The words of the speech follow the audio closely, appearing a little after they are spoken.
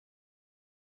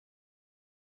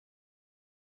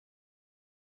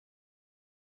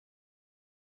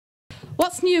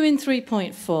What's new in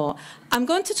 3.4? I'm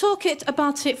going to talk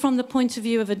about it from the point of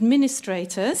view of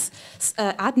administrators,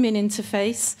 admin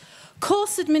interface,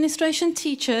 course administration,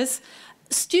 teachers,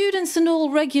 students and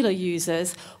all regular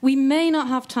users. We may not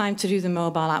have time to do the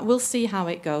mobile app. We'll see how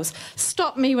it goes.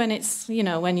 Stop me when it's,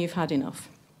 when you've had enough.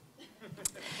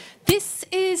 This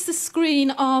is the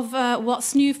screen of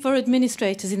what's new for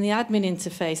administrators in the admin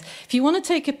interface. If you want to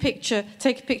take a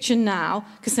picture now,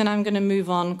 because then I'm going to move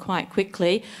on quite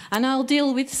quickly, and I'll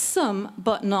deal with some,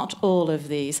 but not all of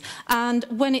these. And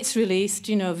when it's released,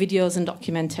 videos and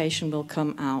documentation will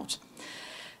come out.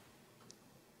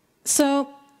 So,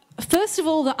 first of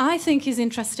all, that I think is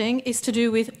interesting is to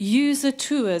do with user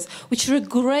tours, which are a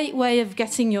great way of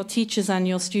getting your teachers and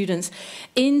your students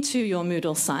into your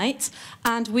Moodle site.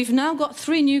 And we've now got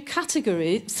 3 new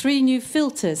categories, 3 new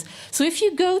filters. So if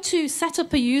you go to set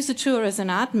up a user tour as an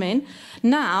admin,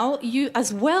 now you,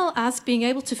 as well as being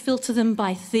able to filter them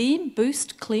by theme,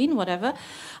 boost, clean, whatever,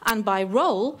 and by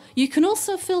role, you can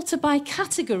also filter by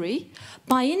category,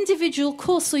 by individual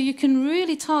course, so you can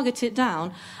really target it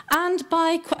down, and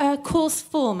by course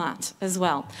format as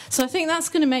well. So I think that's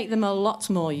going to make them a lot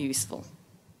more useful.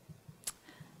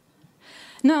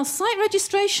 Now, site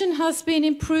registration has been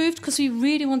improved because we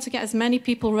really want to get as many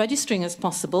people registering as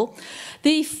possible.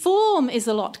 The form is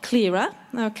a lot clearer.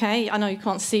 Okay, I know you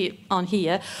can't see it on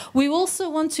here. We also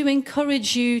want to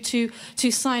encourage you to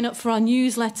sign up for our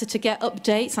newsletter to get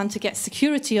updates and to get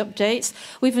security updates.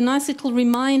 We have a nice little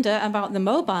reminder about the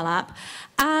mobile app.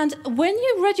 And when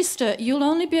you register, you'll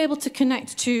only be able to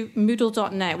connect to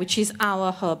Moodle.net, which is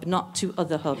our hub, not to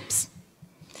other hubs.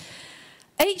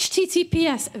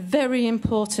 HTTPS, very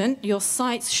important. Your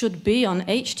sites should be on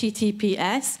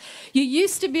HTTPS. You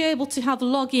used to be able to have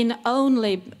login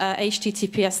only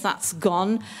HTTPS, that's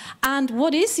gone. And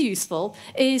what is useful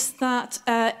is that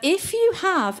if you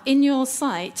have in your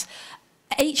site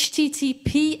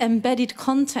HTTP embedded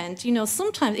content,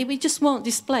 sometimes it just won't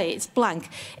display, it's blank.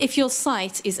 If your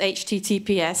site is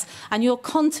HTTPS and your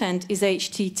content is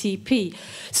HTTP.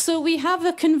 So we have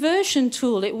a conversion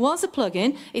tool. It was a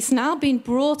plugin. It's now been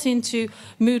brought into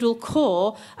Moodle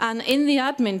Core, and in the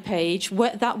admin page,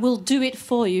 that will do it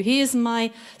for you. Here's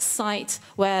my site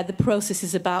where the process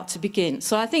is about to begin.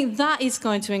 So I think that is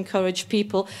going to encourage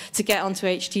people to get onto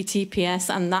HTTPS,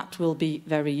 and that will be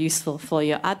very useful for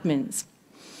your admins.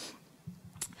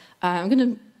 I'm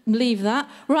going to leave that.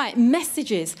 Right,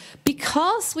 messages.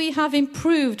 Because we have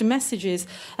improved messages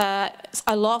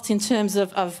a lot in terms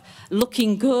of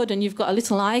looking good, and you've got a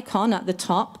little icon at the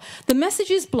top, the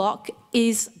messages block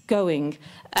is going.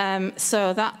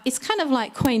 So that it's kind of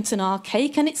like quaint and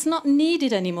archaic, and it's not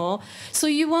needed anymore. So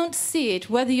you won't see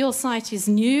it whether your site is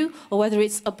new or whether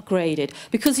it's upgraded,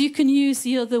 because you can use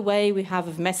the other way we have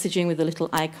of messaging with the little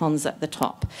icons at the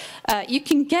top. You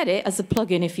can get it as a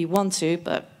plugin if you want to,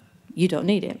 but you don't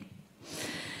need it.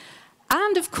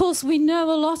 And of course, we know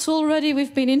a lot already.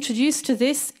 We've been introduced to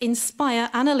this. Inspire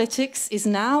Analytics is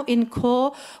now in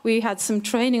Core. We had some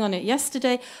training on it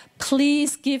yesterday.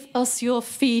 Please give us your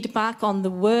feedback on the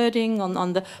wording,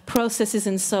 on the processes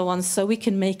and so on, so we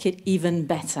can make it even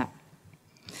better.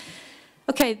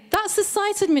 Okay, that's the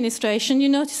site administration. You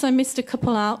notice I missed a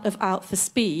couple out for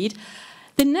speed.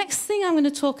 The next thing I'm going to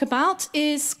talk about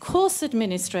is course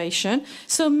administration,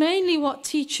 so mainly what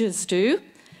teachers do.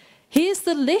 Here's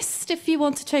the list if you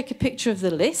want to take a picture of the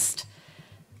list.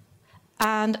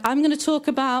 And I'm going to talk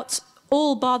about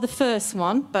all bar the first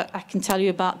one, but I can tell you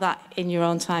about that in your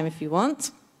own time if you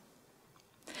want.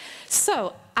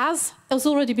 So, as has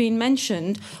already been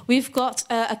mentioned, we've got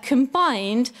a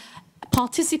combined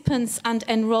participants and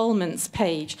enrollments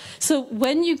page. So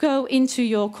when you go into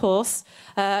your course,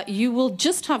 you will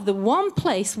just have the one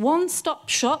place, one-stop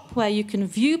shop where you can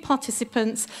view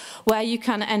participants, where you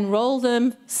can enroll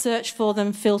them, search for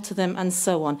them, filter them, and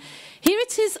so on. Here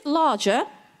it is larger,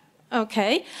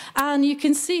 okay, and you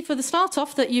can see for the start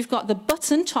off that you've got the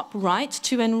button top right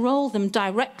to enroll them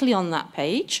directly on that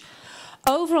page.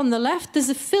 Over on the left, there's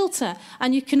a filter,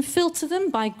 and you can filter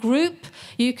them by group,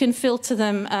 you can filter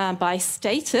them by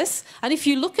status, and if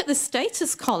you look at the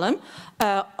status column,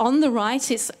 on the right,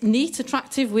 it's neat,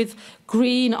 attractive with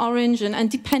green, orange,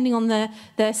 and depending on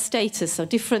their status, so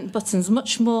different buttons,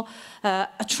 much more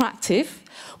attractive.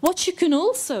 What you can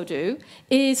also do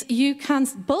is you can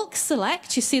bulk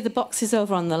select, you see the boxes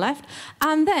over on the left,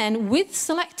 and then with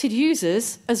selected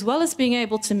users, as well as being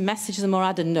able to message them or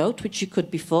add a note, which you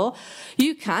could before,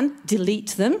 you can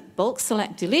delete them, bulk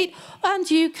select, delete, and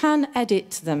you can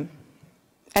edit them,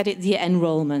 edit the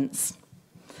enrollments.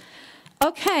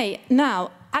 Okay,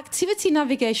 now, activity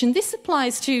navigation, this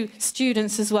applies to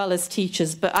students as well as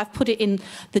teachers, but I've put it in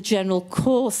the general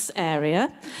course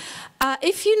area.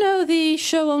 If you know the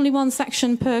show only one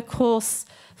section per course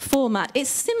format,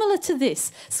 it's similar to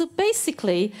this. So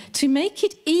basically, to make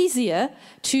it easier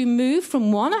to move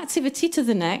from one activity to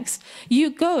the next, you're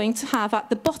going to have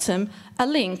at the bottom a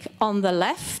link on the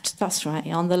left, that's right,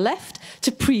 on the left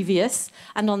to previous,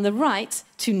 and on the right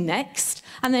to next.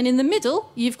 And then in the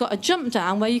middle, you've got a jump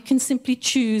down where you can simply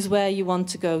choose where you want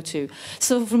to go to.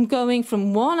 So from going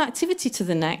from one activity to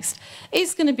the next,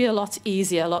 it's going to be a lot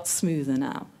easier, a lot smoother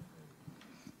now.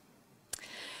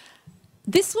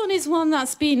 This one is one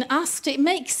that's been asked. It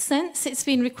makes sense. It's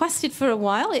been requested for a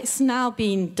while. It's now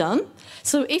been done.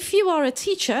 So if you are a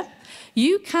teacher,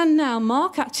 you can now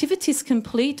mark activities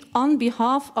complete on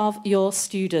behalf of your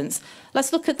students.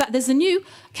 Let's look at that. There's a new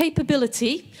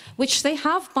capability, which they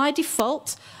have by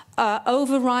default,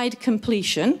 override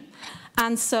completion.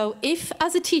 And so if,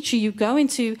 as a teacher, you go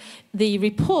into the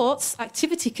reports,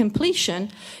 activity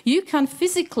completion, you can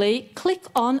physically click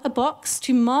on a box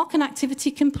to mark an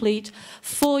activity complete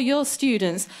for your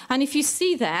students. And if you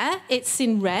see there, it's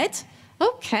in red.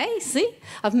 Okay, see,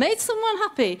 I've made someone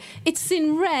happy. It's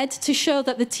in red to show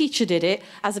that the teacher did it,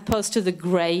 as opposed to the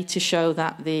grey to show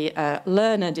that the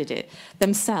learner did it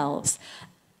themselves.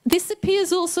 This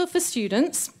appears also for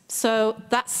students. So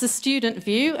that's the student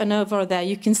view, and over there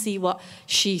you can see what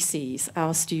she sees,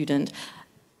 our student.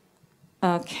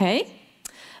 Okay.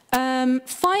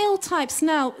 File types.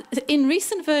 Now, in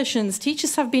recent versions,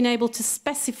 teachers have been able to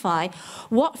specify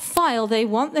what file they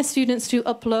want their students to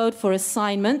upload for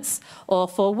assignments or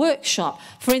for workshop.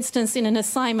 For instance, in an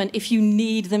assignment, if you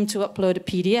need them to upload a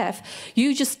PDF,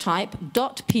 you just type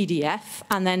 .pdf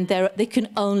and then they can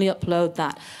only upload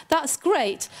that. That's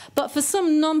great, but for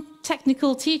some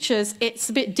non-technical teachers, it's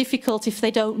a bit difficult if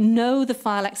they don't know the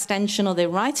file extension or they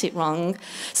write it wrong.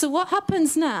 So what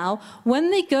happens now,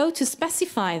 when they go to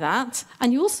specify that,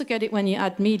 and you also get it when you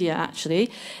add media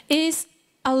actually, is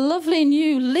a lovely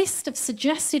new list of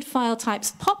suggested file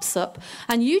types pops up,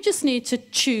 and you just need to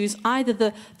choose either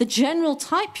the general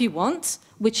type you want,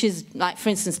 which is like, for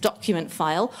instance, document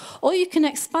file, or you can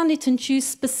expand it and choose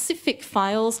specific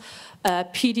files,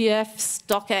 PDFs,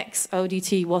 DocX,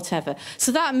 ODT, whatever.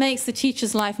 So that makes the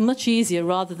teacher's life much easier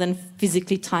rather than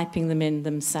physically typing them in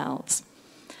themselves.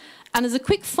 And as a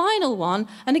quick final one,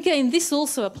 and again, this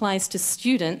also applies to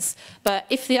students, but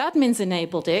if the admins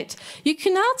enabled it, you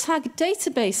can now tag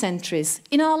database entries.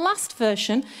 In our last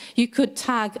version, you could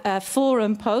tag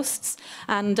forum posts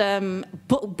and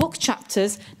book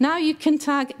chapters. Now you can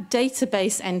tag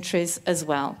database entries as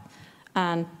well.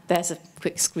 And there's a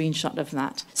quick screenshot of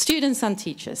that. Students and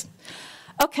teachers.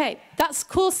 Okay, that's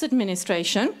course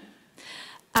administration.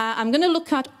 I'm going to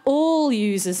look at all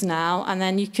users now, and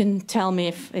then you can tell me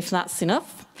if that's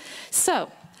enough. So,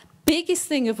 biggest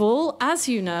thing of all, as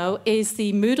you know, is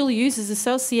the Moodle Users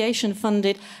Association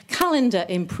funded calendar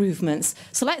improvements.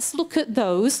 So let's look at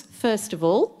those first of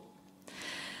all.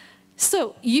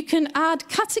 So you can add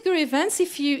category events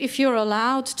if you're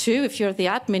allowed to. If you're the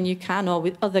admin, you can, or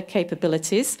with other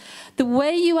capabilities. The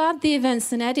way you add the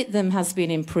events and edit them has been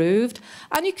improved,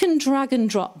 and you can drag and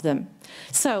drop them.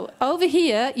 So over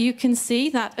here, you can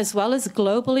see that as well as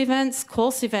global events,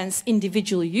 course events,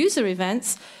 individual user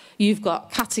events, you've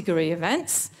got category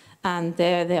events, and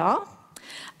there they are.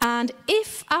 And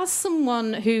if, as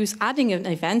someone who's adding an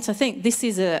event, I think this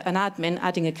is an admin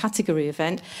adding a category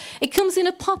event, it comes in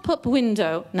a pop-up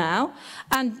window now,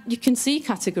 and you can see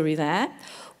category there.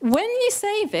 When you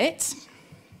save it,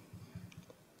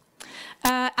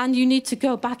 and you need to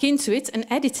go back into it and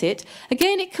edit it,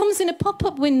 again, it comes in a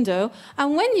pop-up window,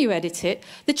 and when you edit it,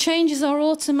 the changes are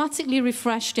automatically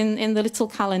refreshed in the little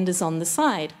calendars on the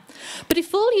side. But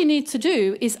if all you need to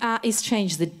do is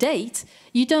change the date,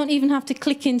 you don't even have to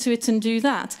click into it and do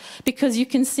that, because you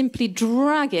can simply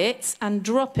drag it and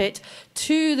drop it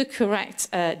to the correct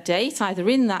date, either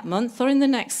in that month or in the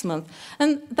next month.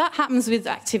 And that happens with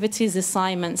activities,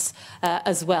 assignments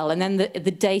as well. And then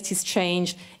the date is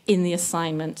changed in the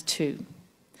assignment too.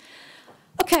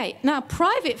 Okay, now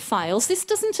private files, this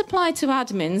doesn't apply to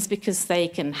admins because they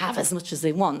can have as much as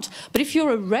they want. But if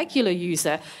you're a regular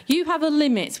user, you have a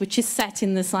limit which is set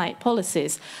in the site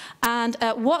policies. And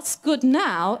what's good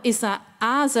now is that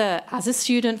as a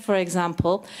student, for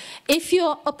example, if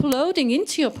you're uploading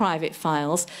into your private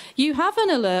files, you have an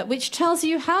alert which tells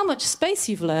you how much space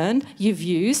you've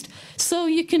used, so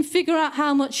you can figure out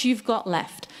how much you've got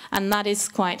left. And that is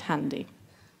quite handy.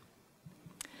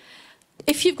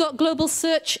 If you've got global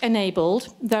search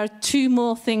enabled, there are two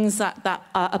more things that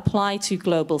apply to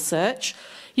global search.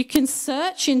 You can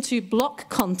search into block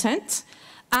content,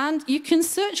 And you can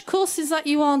search courses that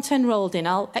you aren't enrolled in.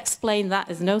 I'll explain that.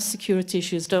 There's no security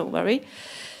issues, don't worry.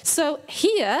 So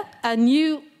here, a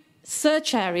new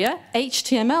search area,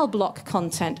 HTML block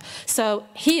content. So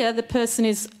here the person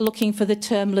is looking for the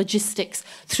term logistics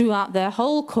throughout their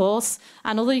whole course,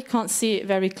 and although you can't see it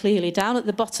very clearly, down at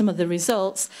the bottom of the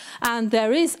results, and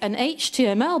there is an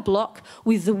HTML block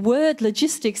with the word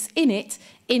logistics in it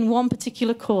in one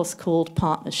particular course called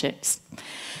partnerships.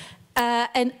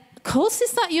 And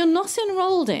courses that you're not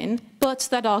enrolled in, but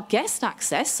that are guest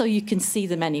access, so you can see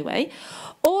them anyway,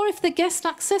 or if they're guest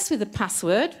access with a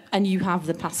password and you have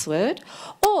the password,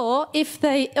 or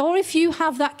if you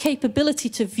have that capability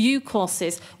to view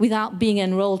courses without being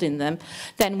enrolled in them,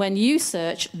 then when you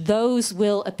search, those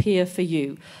will appear for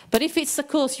you. But if it's a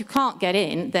course you can't get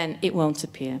in, then it won't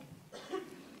appear.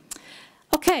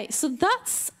 Okay, so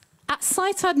that's at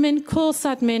site admin, course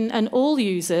admin, and all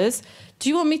users. Do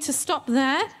you want me to stop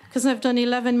there? Because I've done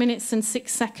 11 minutes and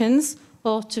 6 seconds,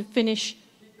 or to finish?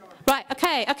 Right,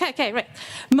 okay, right.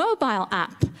 Mobile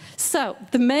app. So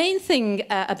the main thing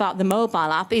about the mobile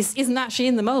app isn't actually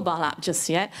in the mobile app just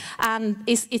yet, and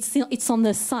it's on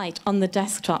the site, on the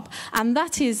desktop. And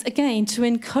that is, again, to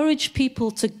encourage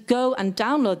people to go and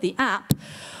download the app.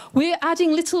 We're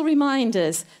adding little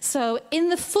reminders. So in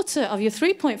the footer of your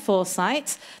 3.4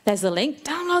 site, there's a link,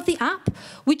 download the app,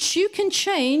 which you can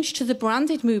change to the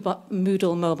branded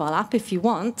Moodle mobile app if you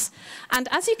want. And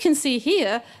as you can see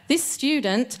here, this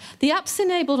student, the app's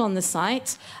enabled on the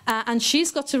site, and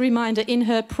she's got a reminder in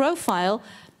her profile,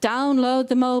 download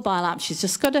the mobile app. She's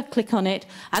just got to click on it,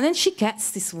 and then she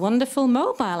gets this wonderful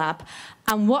mobile app.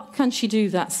 And what can she do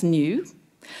that's new?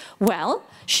 Well,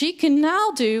 she can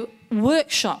now do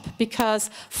workshop, because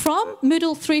from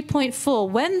Moodle 3.4,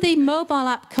 when the mobile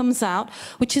app comes out,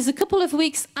 which is a couple of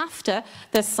weeks after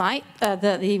the site,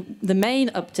 the main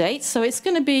update, so it's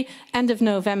going to be end of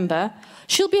November,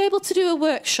 she'll be able to do a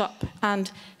workshop.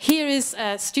 And here is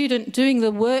a student doing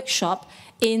the workshop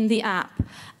in the app.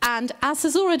 And as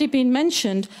has already been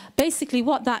mentioned, basically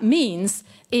what that means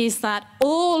is that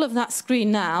all of that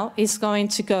screen now is going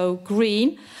to go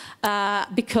green,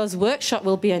 because workshop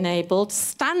will be enabled.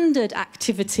 Standard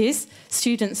activities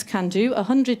students can do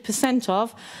 100%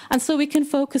 of, and so we can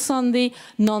focus on the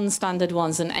non-standard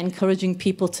ones and encouraging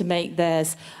people to make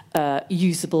theirs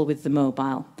usable with the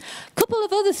mobile. A couple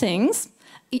of other things.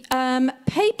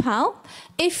 PayPal,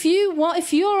 if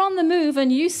you're on the move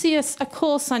and you see a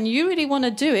course and you really want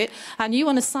to do it and you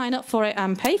want to sign up for it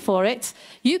and pay for it,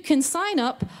 you can sign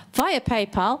up via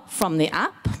PayPal from the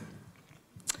app.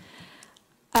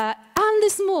 And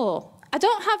there's more. I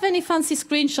don't have any fancy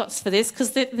screenshots for this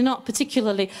because they're not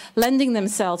particularly lending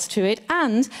themselves to it,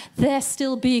 and they're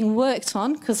still being worked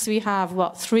on because we have,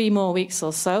 what, 3 more weeks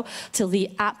or so till the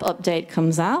app update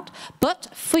comes out. But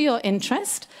for your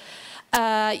interest,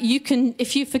 you can,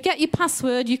 if you forget your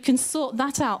password, you can sort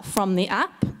that out from the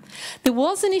app. There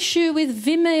was an issue with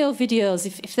Vimeo videos.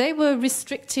 If they were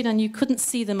restricted and you couldn't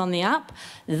see them on the app,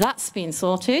 that's been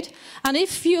sorted. And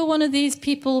if you're one of these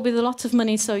people with a lot of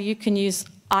money so you can use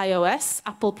iOS,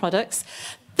 Apple products,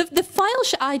 the file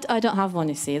I don't have one,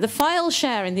 you see. The file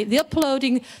sharing, the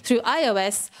uploading through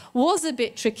iOS was a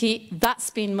bit tricky. That's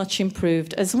been much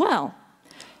improved as well,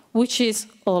 which is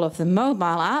all of the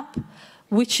mobile app,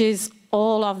 which is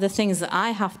all of the things that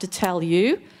I have to tell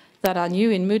you that are new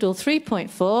in Moodle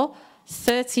 3.4,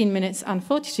 13 minutes and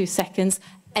 42 seconds.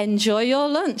 Enjoy your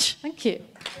lunch. Thank you.